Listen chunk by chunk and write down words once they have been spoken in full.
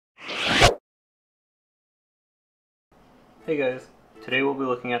Hey guys, today we'll be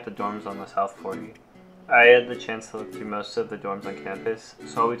looking at the dorms on the South 40. I had the chance to look through most of the dorms on campus,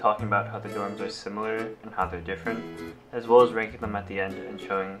 so I'll be talking about how the dorms are similar and how they're different, as well as ranking them at the end and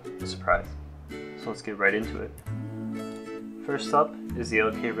showing the surprise. So let's get right into it. First up is the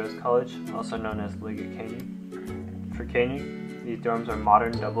Eliot A Res College, also known as Liggett Koenig. For Koenig, these dorms are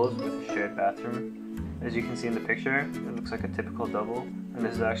modern doubles with a shared bathroom. As you can see in the picture, it looks like a typical double, and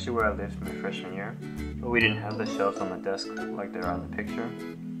this is actually where I lived my freshman year, but we didn't have the shelves on the desk like they're on the picture.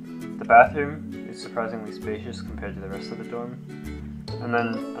 The bathroom is surprisingly spacious compared to the rest of the dorm. And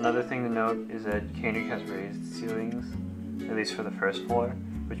then another thing to note is that Koenig has raised ceilings, at least for the first floor,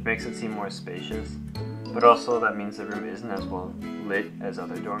 which makes it seem more spacious, but also that means the room isn't as well lit as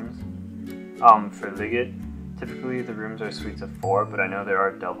other dorms. For Liggett, typically the rooms are suites of 4, but I know there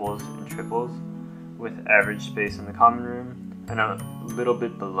are doubles and triples, with average space in the common room and a little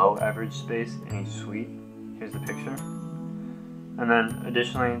bit below average space in each suite. Here's the picture. And then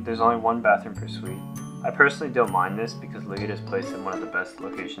additionally, there's only one bathroom per suite. I personally don't mind this because Liggett is placed in one of the best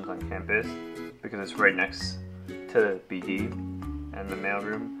locations on campus because it's right next to BD and the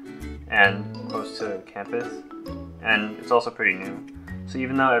mailroom and close to campus, and it's also pretty new. So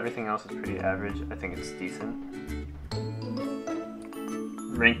even though everything else is pretty average, I think it's decent.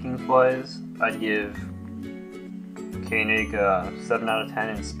 Rankings wise, I'd give Koenig a 7 out of 10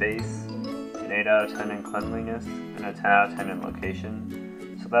 in space, an 8 out of 10 in cleanliness, and a 10 out of 10 in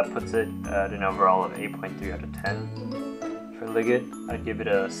location. So that puts it at an overall of 8.3 out of 10. For Liggett, I'd give it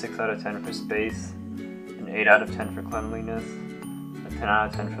a 6 out of 10 for space, an 8 out of 10 for cleanliness, a 10 out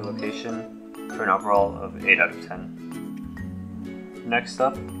of 10 for location, for an overall of 8 out of 10. Next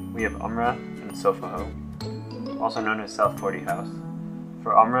up, we have Umrath and SoFoHo, also known as South 40 House.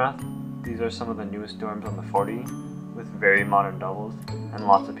 For Umrath, these are some of the newest dorms on the 40, with very modern doubles and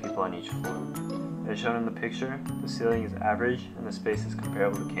lots of people on each floor. As shown in the picture, the ceiling is average and the space is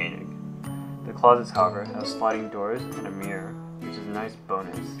comparable to Koenig. The closets, however, have sliding doors and a mirror, which is a nice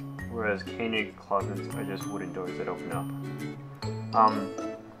bonus, whereas Koenig closets are just wooden doors that open up.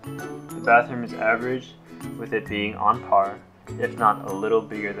 The bathroom is average, with it being on par, if not a little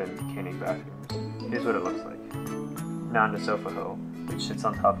bigger than Koenig bathrooms. Here's what it looks like. Now onto SoFoHo, which sits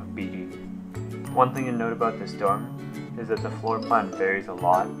on top of BD. One thing to note about this dorm is that the floor plan varies a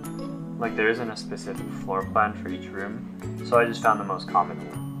lot. Like, there isn't a specific floor plan for each room, so I just found the most common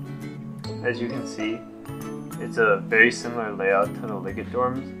one. As you can see, it's a very similar layout to the Liggett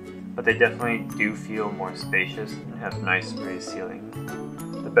dorms, but they definitely do feel more spacious and have nice raised ceilings.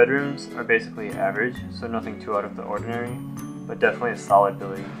 The bedrooms are basically average, so nothing too out of the ordinary, but definitely a solid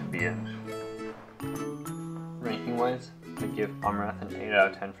building to be in. Ranking wise, I'd give Umrath an 8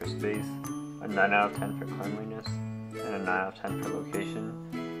 out of 10 for space, a 9 out of 10 for cleanliness, and a 9 out of 10 for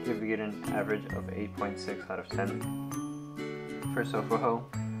location, giving it an average of 8.6 out of 10. For SoFoHo,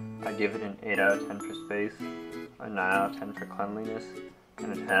 I'd give it an 8 out of 10 for space, a 9 out of 10 for cleanliness,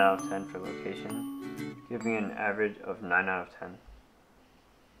 and a 10 out of 10 for location, giving it an average of 9 out of 10.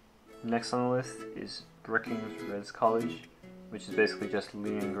 Next on the list is Brookings Res College, which is basically just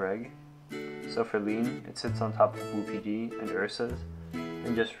Lien and Gregg. So for Lien, it sits on top of WPD and Ursa's,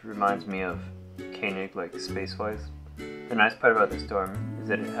 and just reminds me of Koenig, like space-wise. The nice part about this dorm is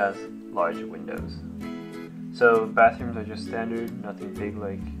that it has large windows. So bathrooms are just standard, nothing big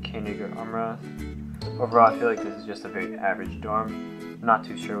like Koenig or Umrath. Overall, I feel like this is just a very average dorm. I'm not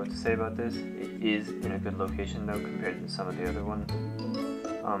too sure what to say about this. It is in a good location though compared to some of the other ones.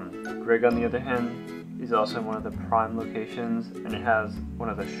 Gregg, on the other hand, is also in one of the prime locations, and it has one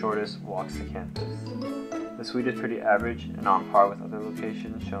of the shortest walks to campus. The suite is pretty average and on par with other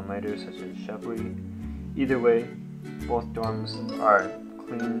locations shown later, such as Shepley. Either way, both dorms are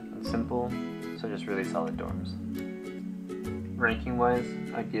clean and simple, so just really solid dorms. Ranking wise,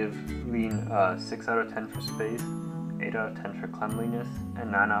 I give Lien a 6 out of 10 for space, 8 out of 10 for cleanliness,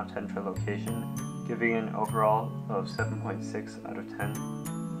 and 9 out of 10 for location, giving an overall of 7.6 out of 10.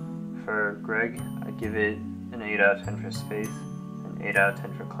 For Gregg, I give it an 8 out of 10 for space, an 8 out of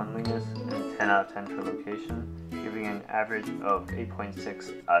 10 for cleanliness, and a 10 out of 10 for location, giving an average of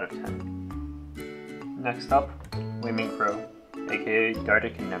 8.6 out of 10. Next up, Wayman Crow, aka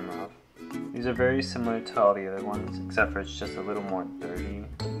Dardick and Nemerov. These are very similar to all the other ones, except for it's just a little more dirty.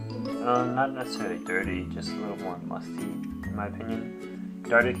 Not necessarily dirty, just a little more musty, in my opinion.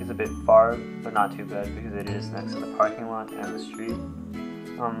 Dardick is a bit far, but not too bad because it is next to the parking lot and the street.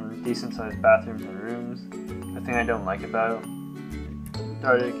 Decent sized bathrooms and rooms. The thing I don't like about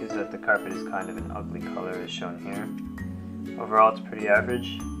Dardick is that the carpet is kind of an ugly color as shown here. Overall, it's pretty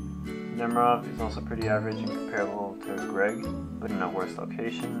average. Nemerov is also pretty average and comparable to Gregg, but in a worse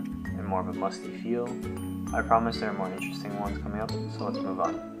location and more of a musty feel. I promise there are more interesting ones coming up, so let's move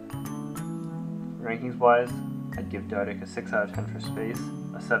on. Rankings wise, I'd give Dardick a 6 out of 10 for space,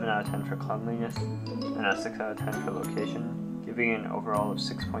 a 7 out of 10 for cleanliness, and a 6 out of 10 for location, giving it an overall of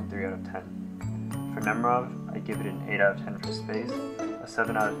 6.3 out of 10. For Nemerov, I'd give it an 8 out of 10 for space, a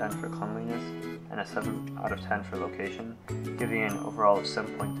 7 out of 10 for cleanliness, and a 7 out of 10 for location, giving it an overall of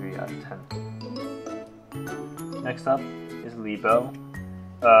 7.3 out of 10. Next up is Beau.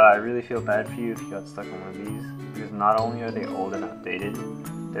 I really feel bad for you if you got stuck on one of these, because not only are they old and outdated,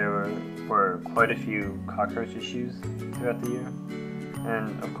 there were quite a few cockroach issues throughout the year.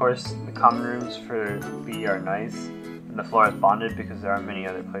 And of course, the common rooms for Lee are nice, and the floor is bonded because there aren't many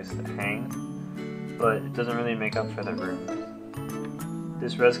other places to hang, but it doesn't really make up for the rooms.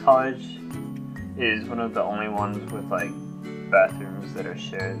 This res college is one of the only ones with like bathrooms that are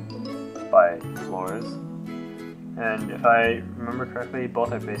shared by floors. And if I remember correctly,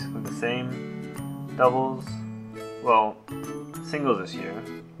 both are basically the same. Doubles, well, singles this year,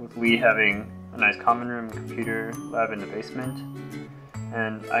 with Lee having a nice common room, computer lab in the basement.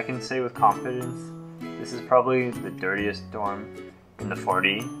 And I can say with confidence, this is probably the dirtiest dorm in the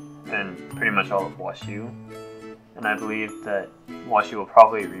 40 and pretty much all of WashU. And I believe that WashU will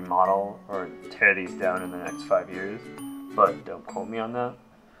probably remodel or tear these down in the next 5 years, but don't quote me on that.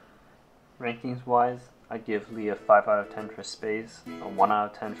 Rankings wise, I'd give Lee a 5 out of 10 for space, a 1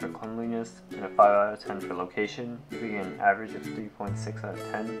 out of 10 for cleanliness, and a 5 out of 10 for location, giving it an average of 3.6 out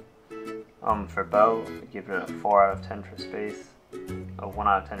of 10. For Beau, I'd give it a 4 out of 10 for space, a 1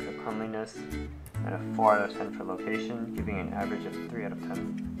 out of 10 for cleanliness, and a 4 out of 10 for location, giving it an average of 3 out of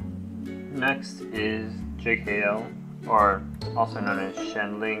 10. Next is JKL, or also known as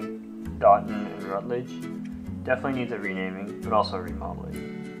Shandeling, Dauten, and Rutledge. Definitely needs a renaming, but also a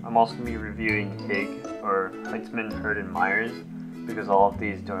remodeling. I'm also going to be reviewing Hig, or Hitzeman, Hurd, and Meyers, because all of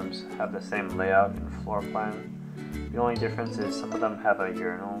these dorms have the same layout and floor plan. The only difference is some of them have a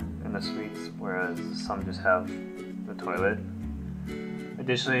urinal in the suites, whereas some just have the toilet.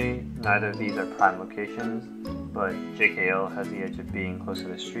 Additionally, neither of these are prime locations, but JKL has the edge of being close to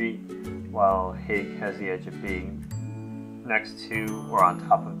the street, while Hig has the edge of being next to or on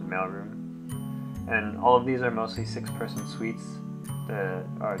top of the mailroom. And all of these are mostly 6-person suites that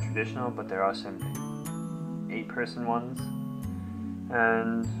are traditional, but there are some 8-person ones.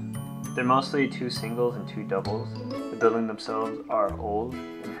 And they're mostly 2 singles and 2 doubles. The building themselves are old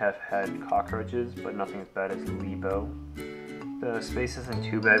and have had cockroaches, but nothing as bad as Beau. The space isn't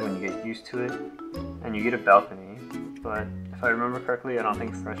too bad when you get used to it, and you get a balcony, but if I remember correctly, I don't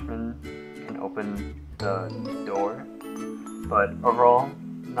think freshmen can open the door. But overall,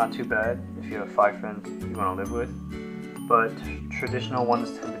 not too bad if you have 5 friends you want to live with, but traditional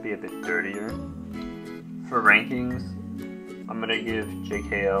ones tend to be a bit dirtier. For rankings, I'm going to give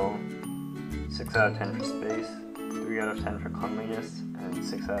JKL 6 out of 10 for space, 3 out of 10 for cleanliness, and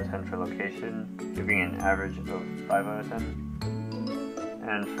 6 out of 10 for location, giving an average of 5 out of 10.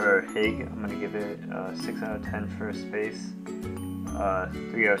 And for Hig, I'm going to give it a 6 out of 10 for space,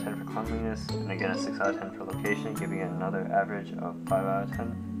 3 out of 10 for cleanliness, and again a 6 out of 10 for location, giving it another average of 5 out of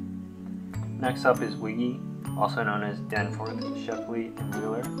 10. Next up is Wiggy, also known as Danforth, Shepley, and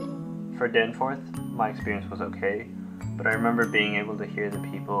Wheeler. For Danforth, my experience was okay, but I remember being able to hear the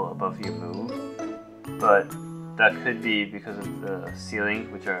people above you move, but that could be because of the ceilings,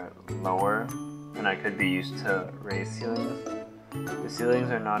 which are lower, and I could be used to raised ceilings. The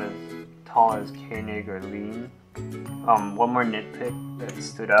ceilings are not as tall as Koenig or Lien. One more nitpick that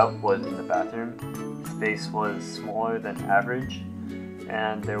stood out was in the bathroom. The space was smaller than average,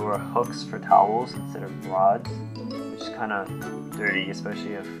 and there were hooks for towels instead of rods, which is kind of dirty,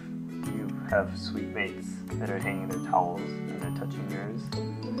 especially if you have suite mates that are hanging their towels and they're touching yours.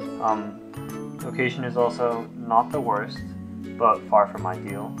 Location is also not the worst, but far from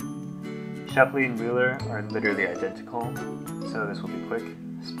ideal. Shepley and Wheeler are literally identical, so this will be quick.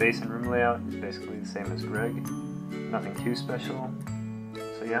 Space and room layout is basically the same as Gregg, nothing too special,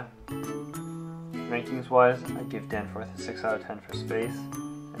 so yeah. Rankings wise, I give Danforth a 6 out of 10 for space,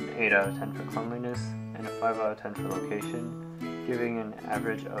 an 8 out of 10 for cleanliness, and a 5 out of 10 for location, giving an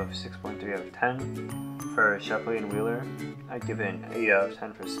average of 6.3 out of 10. For Shepley and Wheeler, I give it an 8 out of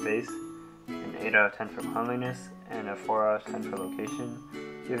 10 for space, an 8 out of 10 for cleanliness, and a 4 out of 10 for location,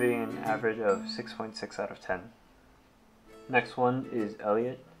 giving an average of 6.6 out of 10. Next one is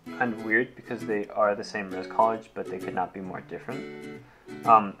Eliot. Kind of weird because they are the same res college, but they could not be more different.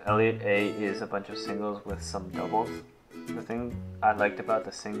 Eliot A is a bunch of singles with some doubles. The thing I liked about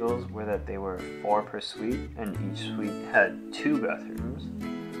the singles were that they were 4 per suite, and each suite had 2 bathrooms.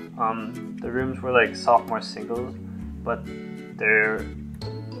 The rooms were like sophomore singles, but there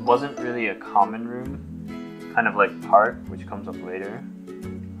wasn't really a common room, kind of like park, which comes up later.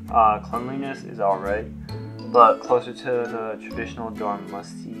 Cleanliness is alright, but closer to the traditional dorm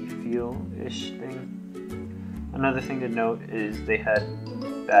musty feel-ish thing. Another thing to note is they had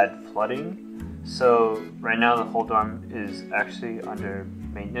bad flooding, so right now the whole dorm is actually under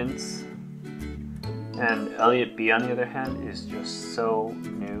maintenance. And Eliot B, on the other hand, is just so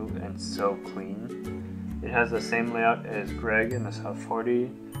new and so clean. It has the same layout as Gregg in the SoFoHo,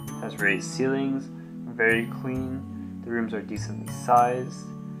 has raised ceilings, very clean, the rooms are decently sized,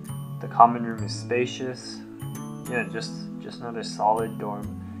 the common room is spacious. Yeah, just another solid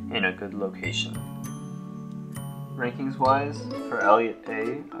dorm in a good location. Rankings wise, for Eliot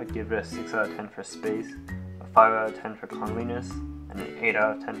A, I'd give it a 6 out of 10 for space, a 5 out of 10 for cleanliness, and an 8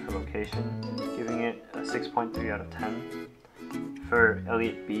 out of 10 for location, giving it a 6.3 out of 10. For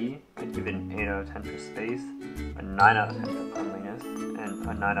Eliot B, I'd give it an 8 out of 10 for space, a 9 out of 10 for cleanliness, and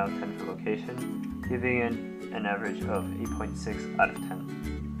a 9 out of 10 for location, giving it an average of 8.6 out of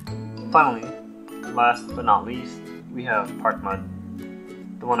 10. Finally, last but not least, we have Park Mud,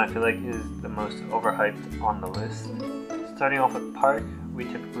 the one I feel like is the most overhyped on the list. Starting off with Park, we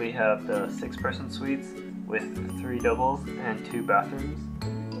typically have the 6-person suites with 3 doubles and 2 bathrooms.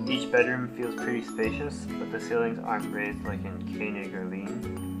 Each bedroom feels pretty spacious, but the ceilings aren't raised like in Koenig or Lien.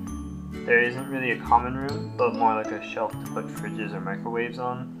 There isn't really a common room, but more like a shelf to put fridges or microwaves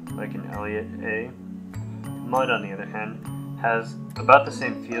on, like in Eliot A. Mud, on the other hand, has about the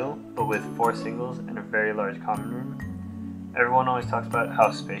same feel, but with 4 singles and a very large common room. Everyone always talks about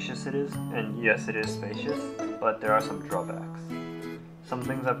how spacious it is, and yes, it is spacious, but there are some drawbacks. Some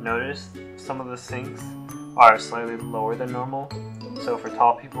things I've noticed, some of the sinks are slightly lower than normal, so for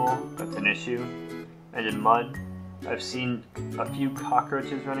tall people, that's an issue. And in Mud, I've seen a few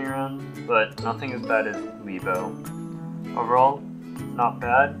cockroaches running around, but nothing as bad as Beau. Overall, not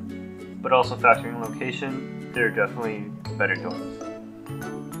bad, but also factoring location, there are definitely better dorms.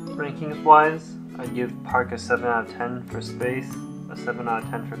 Rankings wise, I'd give Park a 7 out of 10 for space, a 7 out of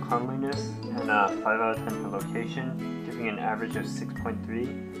 10 for cleanliness, and a 5 out of 10 for location, giving an average of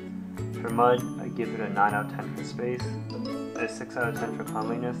 6.3. For Mud, I'd give it a 9 out of 10 for space, a 6 out of 10 for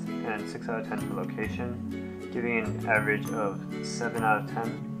cleanliness, and 6 out of 10 for location, giving an average of 7 out of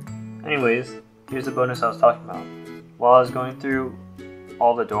 10. Anyways, here's the bonus I was talking about. While I was going through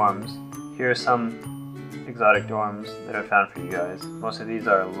all the dorms, here are some exotic dorms that I found for you guys. Most of these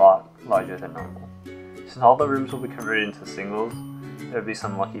are a lot larger than normal. Since all the rooms will be converted into singles, there'll be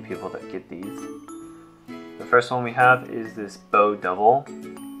some lucky people that get these. The first one we have is this Beau double.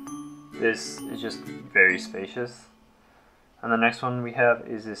 This is just very spacious. And the next one we have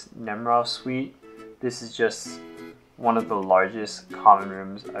is this Nemerov suite. This is just one of the largest common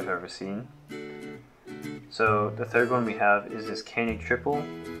rooms I've ever seen. So the third one we have is this Koenig triple.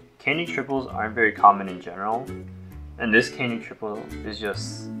 Koenig triples aren't very common in general, and this Koenig triple is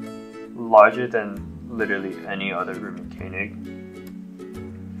just larger than literally any other room in Koenig.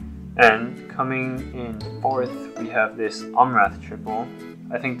 And coming in fourth, we have this Umrath triple.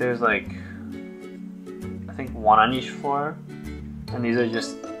 I think there's one on each floor, and these are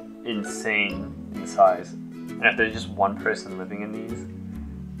just insane in size. And if there's just one person living in these,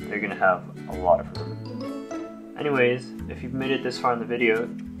 they're gonna have a lot of room. Anyways, if you've made it this far in the video,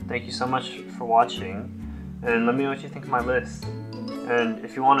 thank you so much for watching, and let me know what you think of my list. And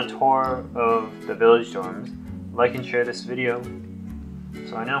if you want a tour of the village dorms, like and share this video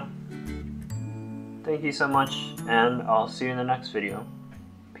so I know. Thank you so much, and I'll see you in the next video.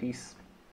 Peace.